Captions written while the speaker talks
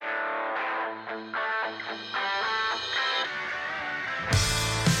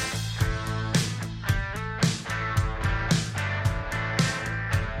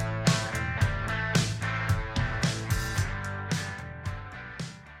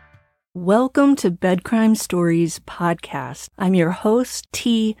Welcome to Bed Crime Stories podcast. I'm your host,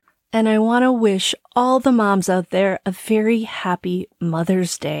 T, and I want to wish all the moms out there a very happy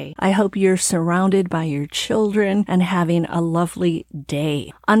Mother's Day. I hope you're surrounded by your children and having a lovely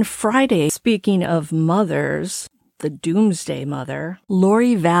day. On Friday, speaking of mothers, the doomsday mother,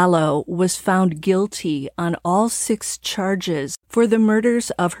 Lori Vallow was found guilty on all 6 charges for the murders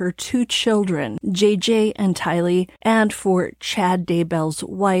of her 2 children, JJ and Tylee, and for Chad Daybell's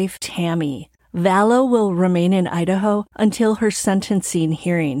wife, Tammy. Vallow will remain in Idaho until her sentencing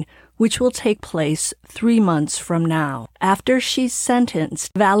hearing, which will take place 3 months from now. After she's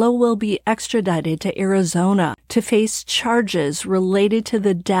sentenced, Vallow will be extradited to Arizona to face charges related to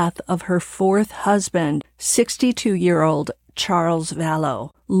the death of her 4th husband, 62-year-old Charles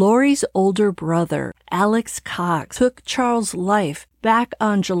Vallow. Lori's older brother, Alex Cox, took Charles' life back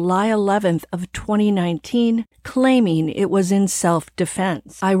on July 11th of 2019, claiming it was in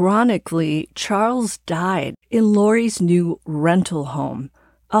self-defense. Ironically, Charles died in Lori's new rental home,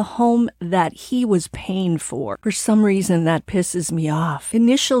 a home that he was paying for. For some reason, that pisses me off.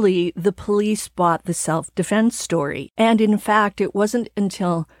 Initially, the police bought the self-defense story, and in fact, it wasn't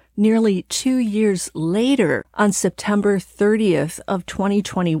until nearly 2 years later, on September 30th of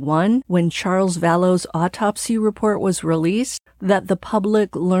 2021, when Charles Vallow's autopsy report was released, that the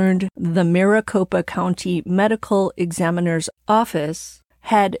public learned the Maricopa County Medical Examiner's Office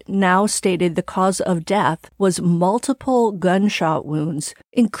had now stated the cause of death was multiple gunshot wounds,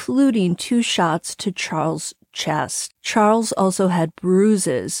 including 2 shots to Charles' chest. Charles also had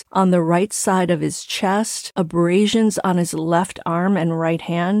bruises on the right side of his chest, abrasions on his left arm and right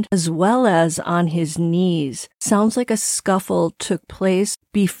hand, as well as on his knees. Sounds like a scuffle took place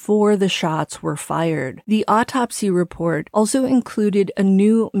before the shots were fired. The autopsy report also included a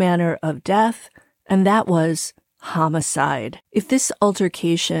new manner of death, and that was homicide. If this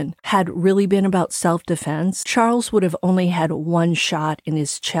altercation had really been about self-defense, Charles would have only had 1 shot in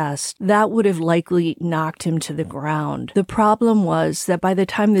his chest. That would have likely knocked him to the ground. The problem was that by the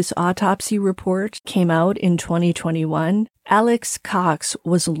time this autopsy report came out in 2021, Alex Cox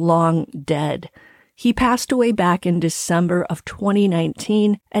was long dead. He passed away back in December of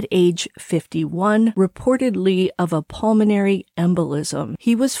 2019 at age 51, reportedly of a pulmonary embolism.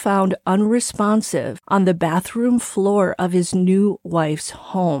 He was found unresponsive on the bathroom floor of his new wife's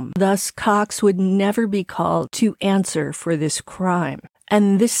home. Thus, Cox would never be called to answer for this crime.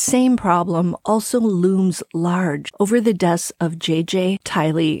 And this same problem also looms large over the deaths of JJ,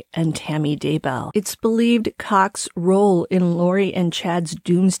 Tylee, and Tammy Daybell. It's believed Cox's role in Lori and Chad's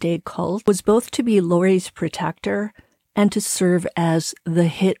doomsday cult was both to be Lori's protector and to serve as the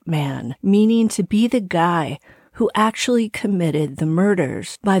hitman, meaning to be the guy who actually committed the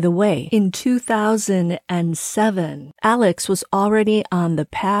murders. By the way, in 2007, Alex was already on the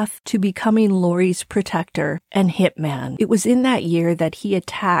path to becoming Lori's protector and hitman. It was in that year that he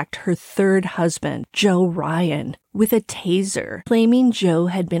attacked her 3rd husband, Joe Ryan, with a taser, claiming Joe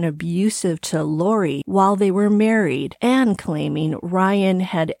had been abusive to Lori while they were married, and claiming Ryan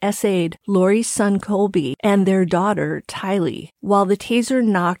had essayed Lori's son Colby and their daughter Tylee. While the taser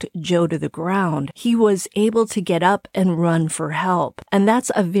knocked Joe to the ground, he was able to get up and run for help. And that's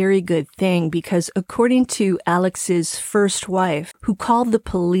a very good thing because according to Alex's first wife, who called the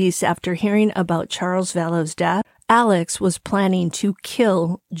police after hearing about Charles Vallow's death, Alex was planning to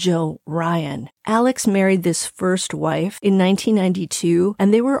kill Joe Ryan. Alex married this first wife in 1992,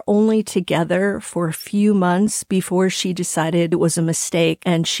 and they were only together for a few months before she decided it was a mistake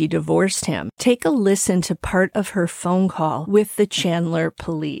and she divorced him. Take a listen to part of her phone call with the Chandler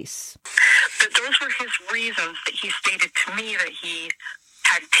police. But those were his reasons that he stated to me that he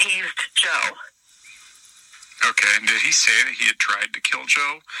had tased Joe. Okay, and did he say that he had tried to kill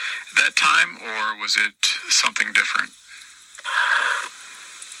Joe at that time, or was it something different?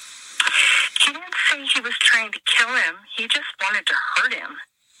 He didn't say he was trying to kill him. He just wanted to hurt him.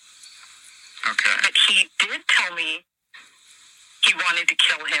 Okay. But he did tell me he wanted to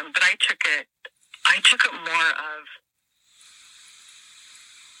kill him, but I took it more of,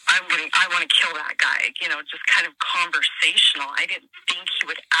 I want to kill that guy, just kind of conversational. I didn't think he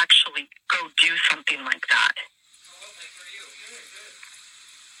would actually go do something like that.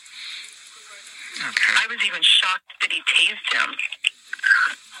 Okay. I was even shocked that he tased him.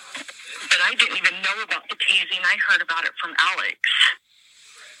 But I didn't even know about the tasing. I heard about it from Alex.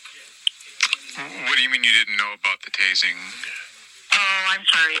 What do you mean you didn't know about the tasing? Oh, I'm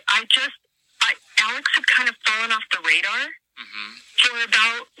sorry. Alex had kind of fallen off the radar. Mm-hmm.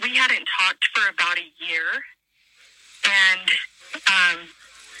 We hadn't talked for about a year. And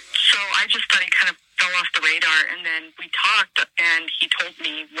so I just thought he kind of fell off the radar. And then we talked, and he told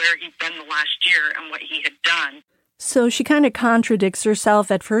me where he'd been the last year and what he had done. So she kind of contradicts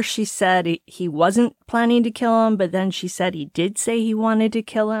herself. At first she said he wasn't planning to kill him, but then she said he did say he wanted to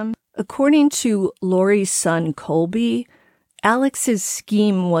kill him. According to Lori's son, Colby, Alex's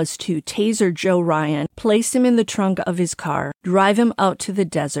scheme was to taser Joe Ryan, place him in the trunk of his car, drive him out to the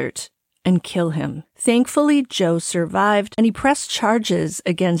desert, and kill him. Thankfully, Joe survived, and he pressed charges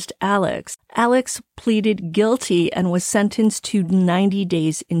against Alex. Alex pleaded guilty and was sentenced to 90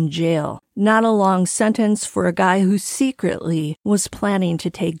 days in jail. Not a long sentence for a guy who secretly was planning to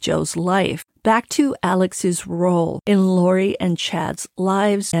take Joe's life. Back to Alex's role in Lori and Chad's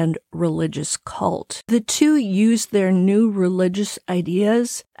lives and religious cult. The two used their new religious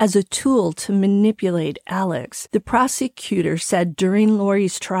ideas as a tool to manipulate Alex. The prosecutor said during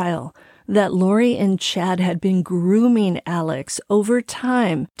Lori's trial that Lori and Chad had been grooming Alex over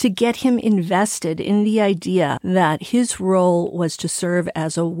time to get him invested in the idea that his role was to serve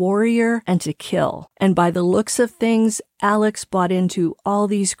as a warrior and to kill. And by the looks of things, Alex bought into all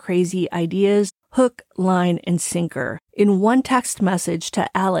these crazy ideas, hook, line, and sinker. In one text message to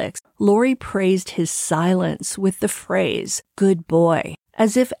Alex, Lori praised his silence with the phrase, "good boy,"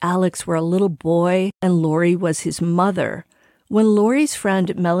 as if Alex were a little boy and Lori was his mother. When Lori's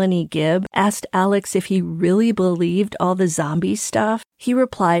friend Melanie Gibb asked Alex if he really believed all the zombie stuff, he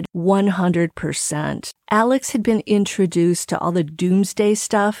replied 100%. Alex had been introduced to all the doomsday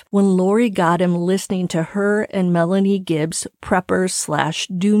stuff when Lori got him listening to her and Melanie Gibb's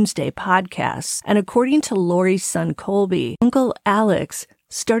Prepper/Doomsday podcasts. And according to Lori's son Colby, Uncle Alex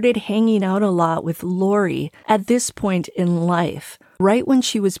started hanging out a lot with Lori at this point in life, right when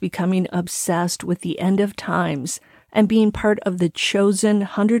she was becoming obsessed with the end of times and being part of the chosen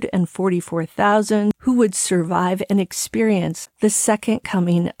 144,000 who would survive and experience the second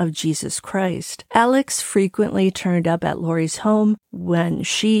coming of Jesus Christ. Alex frequently turned up at Lori's home when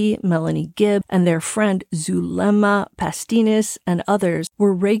she, Melanie Gibb, and their friend Zulema Pastinas and others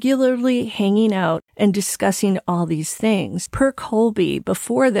were regularly hanging out and discussing all these things. Per Colby,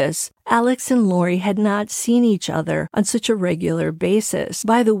 before this, Alex and Lori had not seen each other on such a regular basis.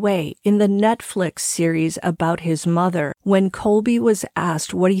 By the way, in the Netflix series about his mother, when Colby was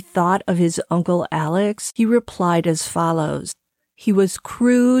asked what he thought of his Uncle Alex, he replied as follows, "He was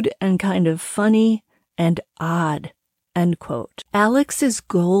crude and kind of funny and odd." End quote. Alex's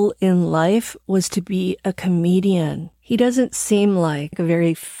goal in life was to be a comedian. He doesn't seem like a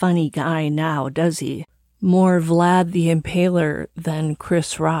very funny guy now, does he? More Vlad the Impaler than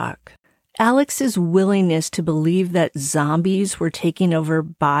Chris Rock. Alex's willingness to believe that zombies were taking over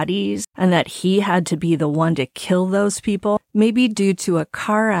bodies and that he had to be the one to kill those people may be due to a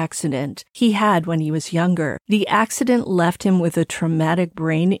car accident he had when he was younger. The accident left him with a traumatic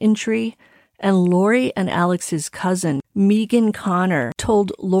brain injury, and Lori and Alex's cousin, Megan Connor,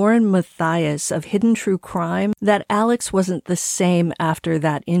 told Lauren Mathias of Hidden True Crime that Alex wasn't the same after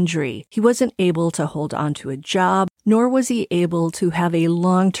that injury. He wasn't able to hold on to a job, nor was he able to have a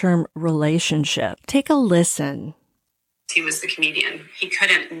long-term relationship. Take a listen. He was the comedian. He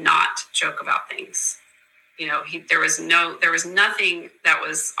couldn't not joke about things. You know, there was nothing that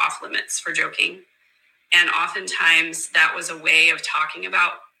was off limits for joking. And oftentimes that was a way of talking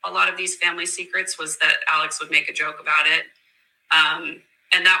about a lot of these family secrets, was that Alex would make a joke about it. And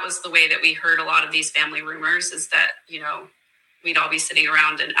that was the way that we heard a lot of these family rumors, is that, you know, we'd all be sitting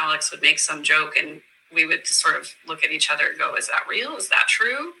around and Alex would make some joke and we would sort of look at each other and go, is that real? Is that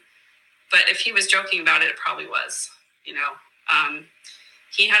true? But if he was joking about it, it probably was, you know.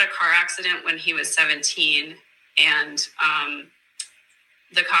 He had a car accident when he was 17, and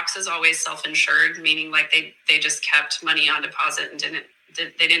the Coxes always self-insured, meaning like they just kept money on deposit and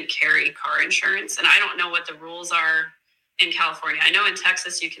they didn't carry car insurance. And I don't know what the rules are in California. I know in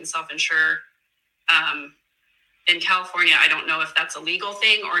Texas you can self-insure. In California, I don't know if that's a legal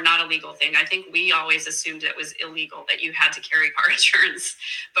thing or not a legal thing. I think we always assumed it was illegal, that you had to carry car insurance,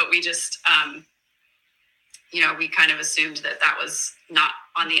 but we just, you know, we kind of assumed that was not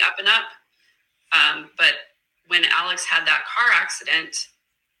on the up and up. But when Alex had that car accident,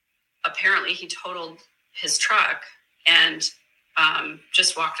 apparently he totaled his truck and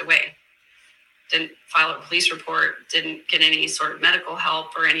just walked away. Didn't file a police report, didn't get any sort of medical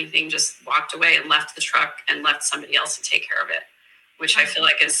help or anything, just walked away and left the truck and left somebody else to take care of it, which I feel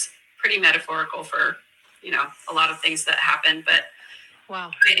like is pretty metaphorical for, you know, a lot of things that happen. But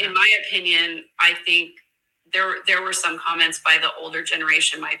wow, in my opinion, I think there were some comments by the older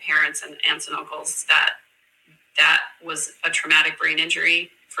generation, my parents and aunts and uncles, that was a traumatic brain injury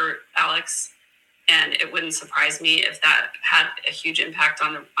for Alex. And it wouldn't surprise me if that had a huge impact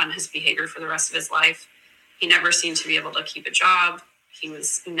on his behavior for the rest of his life. He never seemed to be able to keep a job. He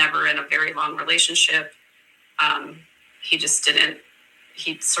was never in a very long relationship. He just didn't.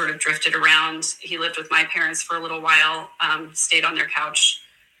 He sort of drifted around. He lived with my parents for a little while, stayed on their couch.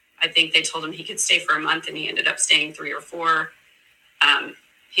 I think they told him he could stay for a month, and he ended up staying 3 or 4.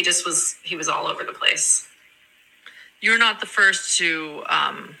 He was all over the place. You're not the first to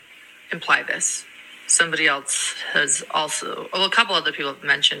imply this. Somebody else has also, a couple other people have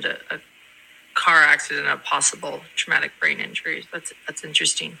mentioned a car accident, a possible traumatic brain injury. That's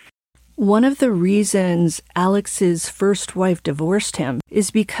interesting. One of the reasons Alex's first wife divorced him is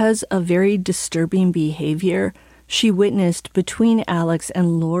because of very disturbing behavior she witnessed between Alex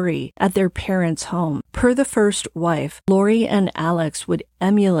and Lori at their parents' home. Per the first wife, Lori and Alex would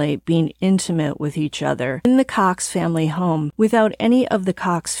emulate being intimate with each other in the Cox family home without any of the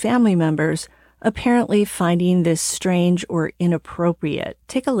Cox family members apparently finding this strange or inappropriate.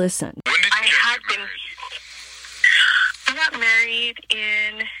 Take a listen. When did you I get married? I got married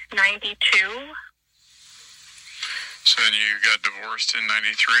in 92. So then you got divorced in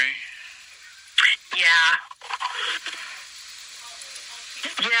 93? Yeah.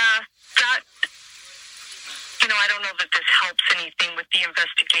 Yeah, that, I don't know that this helps anything with the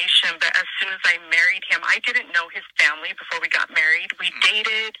investigation, but as soon as I married him, I didn't know his family before we got married. We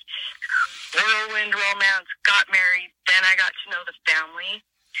dated, whirlwind romance, got married, then I got to know the family,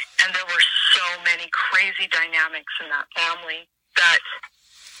 and there were so many crazy dynamics in that family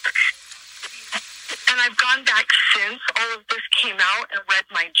and I've gone back since all of this came out and read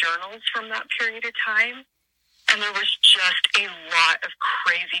my journals from that period of time. And there was just a lot of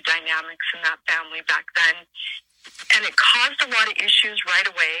crazy dynamics in that family back then. And it caused a lot of issues right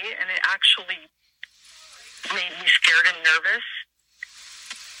away. And it actually made me scared and nervous.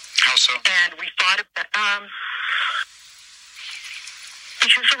 How so? And we thought about,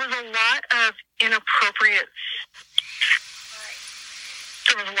 because there was a lot of inappropriate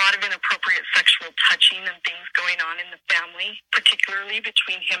sexual touching and things going on in the family, particularly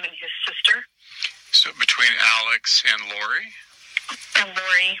between him and his sister. So between Alex and Lori? And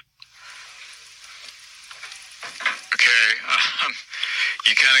Lori. Okay,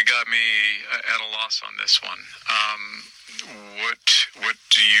 you kind of got me at a loss on this one. What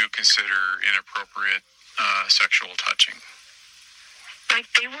do you consider inappropriate sexual touching? Like,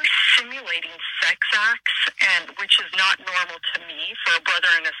 they were simulating sex acts, and which is not normal to me for a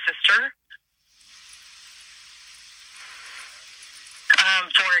brother and a sister.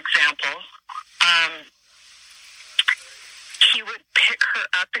 For example, he would pick her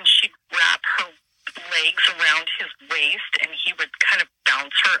up and she'd wrap her legs around his waist, and he would kind of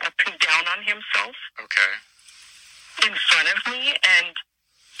bounce her up and down on himself. Okay. In front of me, and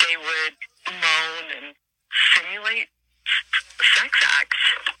they would moan and simulate sex acts.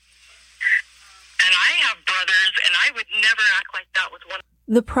 And I have brothers, and I would never act like that with one.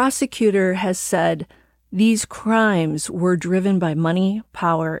 The prosecutor has said these crimes were driven by money,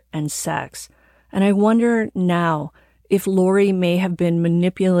 power, and sex. And I wonder now if Lori may have been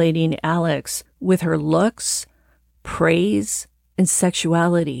manipulating Alex with her looks, praise, and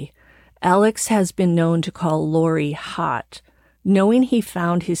sexuality. Alex has been known to call Lori hot, knowing he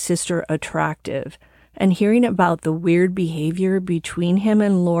found his sister attractive, and hearing about the weird behavior between him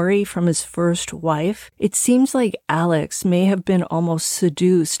and Lori from his first wife. It seems like Alex may have been almost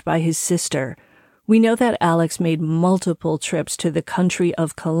seduced by his sister. We know that Alex made multiple trips to the country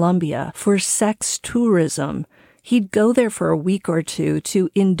of Colombia for sex tourism. He'd go there for a week or two to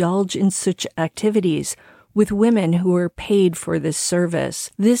indulge in such activities with women who were paid for this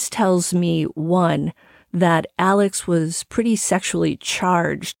service. This tells me, 1, that Alex was pretty sexually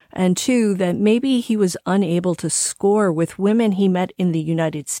charged, and 2, that maybe he was unable to score with women he met in the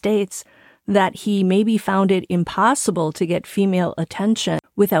United States, that he maybe found it impossible to get female attention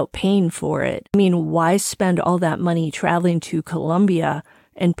without paying for it. I mean, why spend all that money traveling to Colombia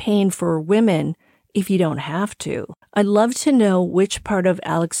and paying for women if you don't have to? I'd love to know which part of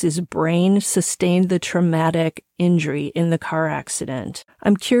Alex's brain sustained the traumatic injury in the car accident.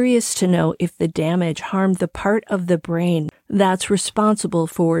 I'm curious to know if the damage harmed the part of the brain that's responsible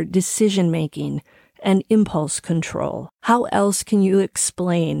for decision-making and impulse control. How else can you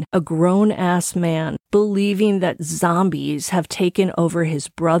explain a grown-ass man believing that zombies have taken over his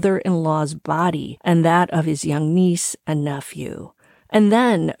brother-in-law's body and that of his young niece and nephew, and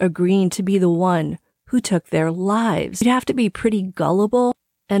then agreeing to be the one who took their lives? You'd have to be pretty gullible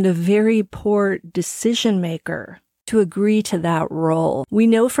and a very poor decision maker to agree to that role. We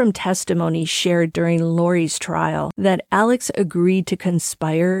know from testimony shared during Lori's trial that Alex agreed to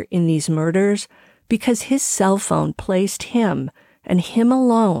conspire in these murders because his cell phone placed him and him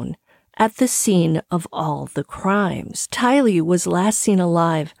alone at the scene of all the crimes. Tylee was last seen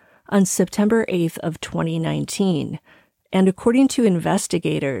alive on September 8th of 2019, and according to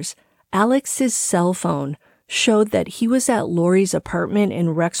investigators, Alex's cell phone showed that he was at Lori's apartment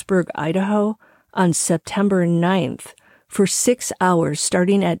in Rexburg, Idaho on September 9th for 6 hours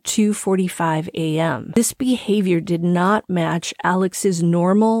starting at 2:45 a.m. This behavior did not match Alex's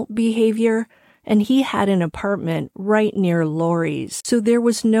normal behavior, and he had an apartment right near Lori's, so there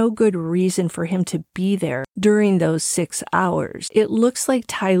was no good reason for him to be there during those 6 hours. It looks like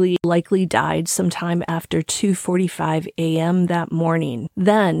Tylee likely died sometime after 2:45 a.m. that morning.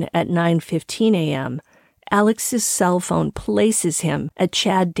 Then, at 9:15 a.m., Alex's cell phone places him at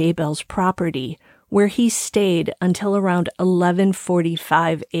Chad Daybell's property, where he stayed until around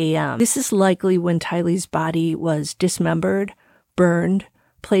 11:45 a.m. This is likely when Tylee's body was dismembered, burned,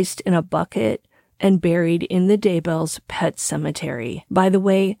 placed in a bucket, and buried in the Daybell's pet cemetery. By the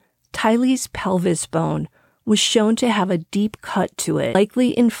way, Tylee's pelvis bone was shown to have a deep cut to it,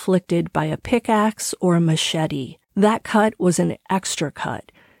 likely inflicted by a pickaxe or a machete. That cut was an extra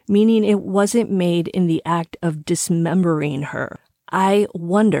cut, meaning it wasn't made in the act of dismembering her. I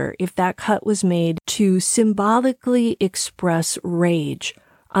wonder if that cut was made to symbolically express rage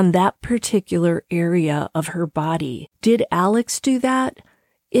on that particular area of her body. Did Alex do that?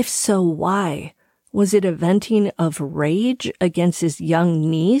 If so, why? Was it a venting of rage against his young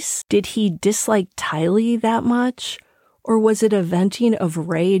niece? Did he dislike Tylee that much? Or was it a venting of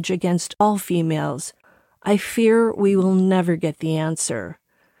rage against all females? I fear we will never get the answer.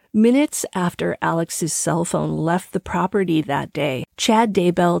 Minutes after Alex's cell phone left the property that day, Chad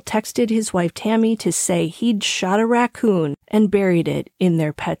Daybell texted his wife Tammy to say he'd shot a raccoon and buried it in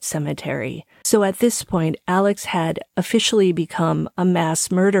their pet cemetery. So at this point, Alex had officially become a mass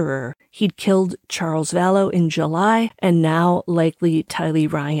murderer. He'd killed Charles Vallow in July, and now likely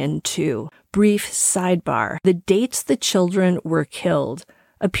Tylee Ryan too. Brief sidebar. The dates the children were killed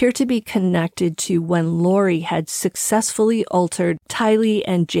appear to be connected to when Lori had successfully altered Tylee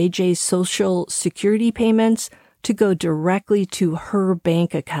and JJ's social security payments to go directly to her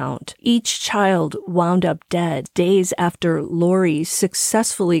bank account. Each child wound up dead days after Lori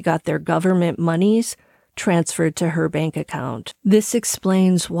successfully got their government monies transferred to her bank account. This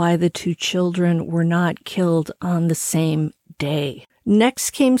explains why the two children were not killed on the same day. Next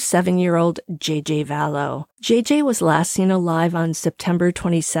came 7-year-old JJ Vallow. JJ was last seen alive on September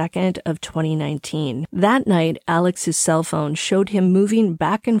 22nd of 2019. That night, Alex's cell phone showed him moving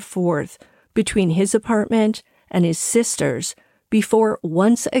back and forth between his apartment and his sister's before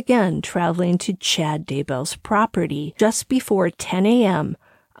once again traveling to Chad Daybell's property just before 10 a.m.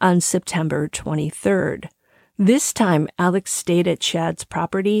 on September 23rd. This time, Alex stayed at Chad's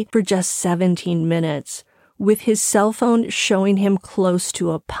property for just 17 minutes, with his cell phone showing him close to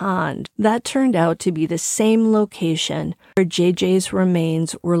a pond. That turned out to be the same location where JJ's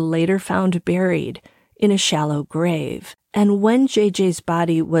remains were later found buried in a shallow grave. And when JJ's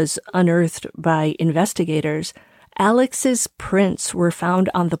body was unearthed by investigators, Alex's prints were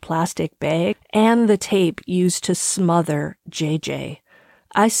found on the plastic bag and the tape used to smother JJ.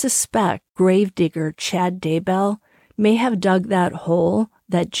 I suspect gravedigger Chad Daybell may have dug that hole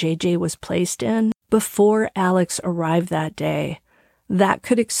that JJ was placed in before Alex arrived that day. That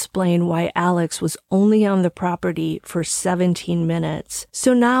could explain why Alex was only on the property for 17 minutes.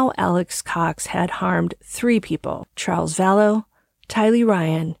 So now Alex Cox had harmed 3 people: Charles Vallow, Tylee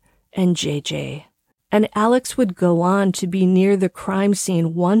Ryan, and JJ. And Alex would go on to be near the crime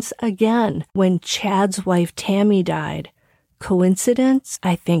scene once again when Chad's wife Tammy died. Coincidence?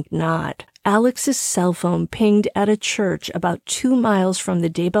 I think not. Alex's cell phone pinged at a church about 2 miles from the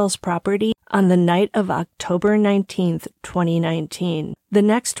Daybell's property on the night of October 19th, 2019. The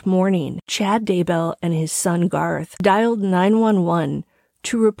next morning, Chad Daybell and his son Garth dialed 911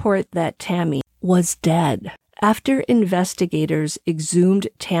 to report that Tammy was dead. After investigators exhumed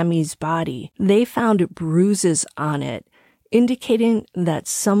Tammy's body, they found bruises on it, indicating that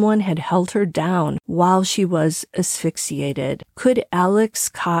someone had held her down while she was asphyxiated. Could Alex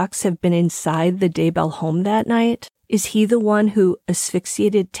Cox have been inside the Daybell home that night? Is he the one who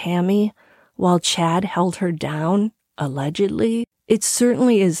asphyxiated Tammy while Chad held her down, allegedly? It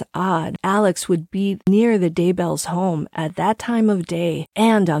certainly is odd Alex would be near the Daybell's home at that time of day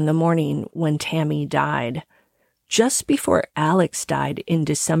and on the morning when Tammy died. Just before Alex died in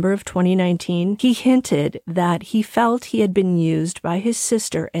December of 2019, he hinted that he felt he had been used by his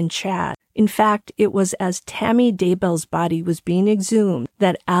sister and Chad. In fact, it was as Tammy Daybell's body was being exhumed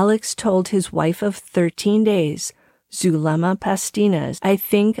that Alex told his wife of 13 days, Zulema Pastinas, I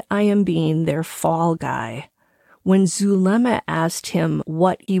think I am being their fall guy. When Zulema asked him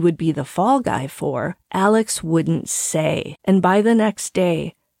what he would be the fall guy for, Alex wouldn't say. And by the next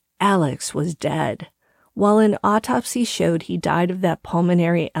day, Alex was dead. While an autopsy showed he died of that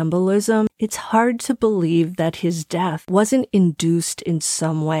pulmonary embolism, it's hard to believe that his death wasn't induced in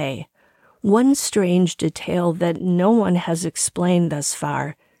some way. One strange detail that no one has explained thus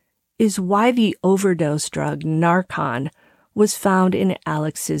far is why the overdose drug Narcan was found in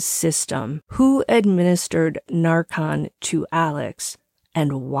Alex's system. Who administered Narcan to Alex,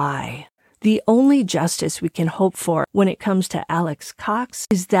 and why? The only justice we can hope for when it comes to Alex Cox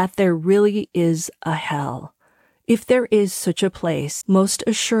is that there really is a hell. If there is such a place, most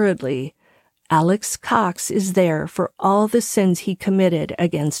assuredly, Alex Cox is there for all the sins he committed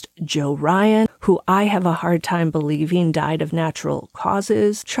against Joe Ryan, who I have a hard time believing died of natural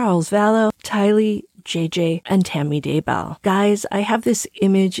causes, Charles Vallow, Tylee, JJ, and Tammy Daybell. Guys, I have this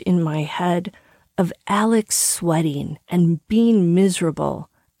image in my head of Alex sweating and being miserable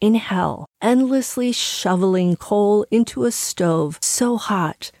in hell, endlessly shoveling coal into a stove so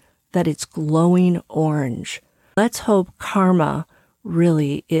hot that it's glowing orange. Let's hope karma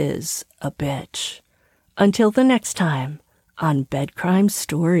really is a bitch. Until the next time on Bed Crime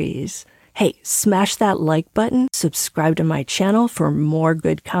Stories. Hey, smash that like button, subscribe to my channel for more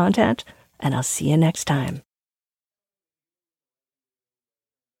good content, and I'll see you next time.